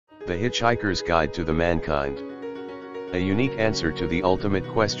The Hitchhiker's Guide to the Mankind. A unique answer to the ultimate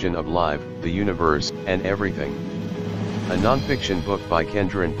question of life, the universe, and everything. A non-fiction book by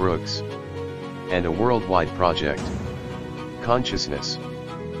Kendra Brooks. And a worldwide project. Consciousness.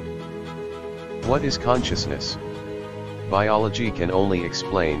 What is consciousness? Biology can only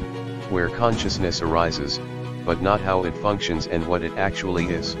explain where consciousness arises, but not how it functions and what it actually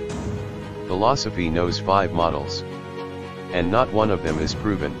is. Philosophy knows 5 models. And not one of them is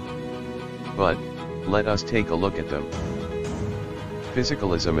proven. But, let us take a look at them.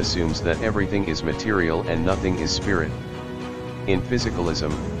 Physicalism assumes that everything is material and nothing is spirit. In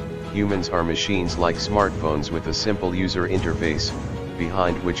physicalism, humans are machines like smartphones with a simple user interface,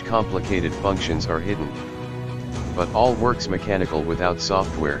 behind which complicated functions are hidden. But all works mechanical without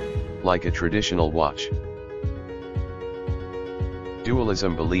software, like a traditional watch.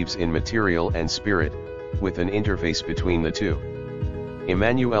 Dualism believes in material and spirit, with an interface between the two.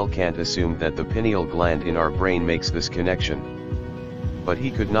 Immanuel Kant assumed that the pineal gland in our brain makes this connection. But he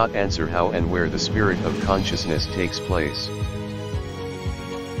could not answer how and where the spirit of consciousness takes place.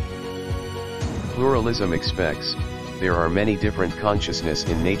 Pluralism expects there are many different consciousness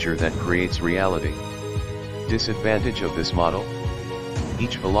in nature that creates reality. Disadvantage of this model?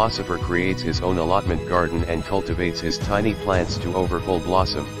 Each philosopher creates his own allotment garden and cultivates his tiny plants to overfull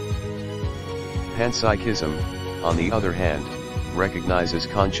blossom. Panpsychism, on the other hand, recognizes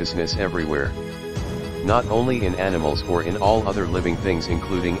consciousness everywhere. Not only in animals or in all other living things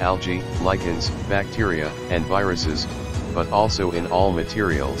including algae, lichens, bacteria, and viruses, but also in all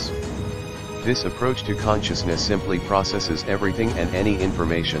materials. This approach to consciousness simply processes everything and any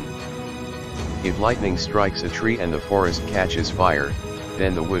information. If lightning strikes a tree and the forest catches fire,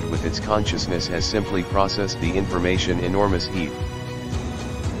 then the wood with its consciousness has simply processed the information enormous heap.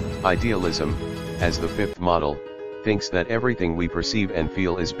 Idealism, as the 5th model, thinks that everything we perceive and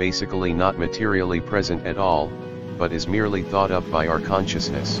feel is basically not materially present at all, but is merely thought up by our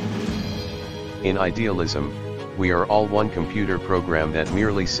consciousness. In idealism, we are all one computer program that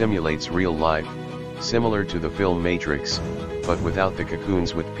merely simulates real life, similar to the film Matrix, but without the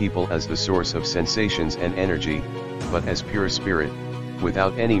cocoons with people as the source of sensations and energy, but as pure spirit,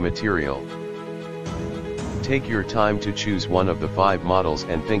 without any material. Take your time to choose one of the 5 models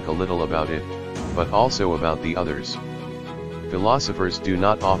and think a little about it, but also about the others. Philosophers do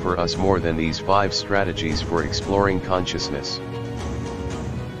not offer us more than these 5 strategies for exploring consciousness.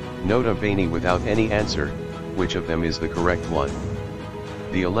 Nota bene, without any answer, which of them is the correct one?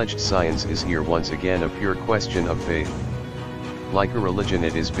 The alleged science is here once again a pure question of faith. Like a religion,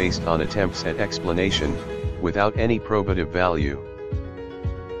 it is based on attempts at explanation, without any probative value.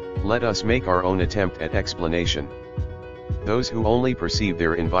 Let us make our own attempt at explanation. Those who only perceive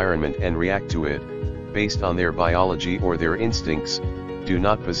their environment and react to it, based on their biology or their instincts, do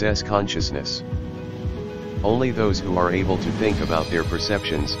not possess consciousness. Only those who are able to think about their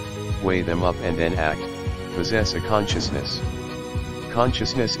perceptions, weigh them up and then act, possess a consciousness.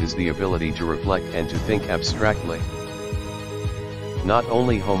 Consciousness is the ability to reflect and to think abstractly. Not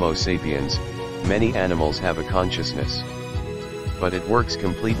only Homo Sapiens, many animals have a consciousness. But it works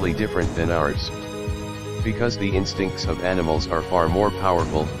completely different than ours. Because the instincts of animals are far more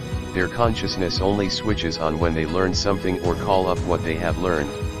powerful, their consciousness only switches on when they learn something or call up what they have learned.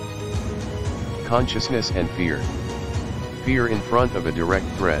 Consciousness and fear. Fear in front of a direct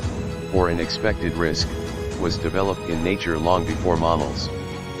threat, or an expected risk, was developed in nature long before mammals.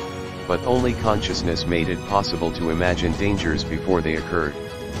 But only consciousness made it possible to imagine dangers before they occurred.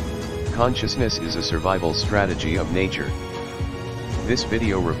 Consciousness is a survival strategy of nature. This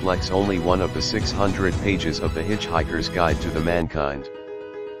video reflects only one of the 600 pages of the Hitchhiker's Guide to the Mankind.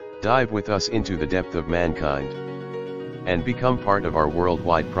 Dive with us into the depth of mankind, and become part of our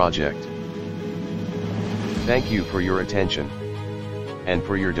worldwide project. Thank you for your attention, and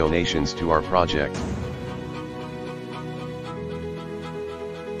for your donations to our project.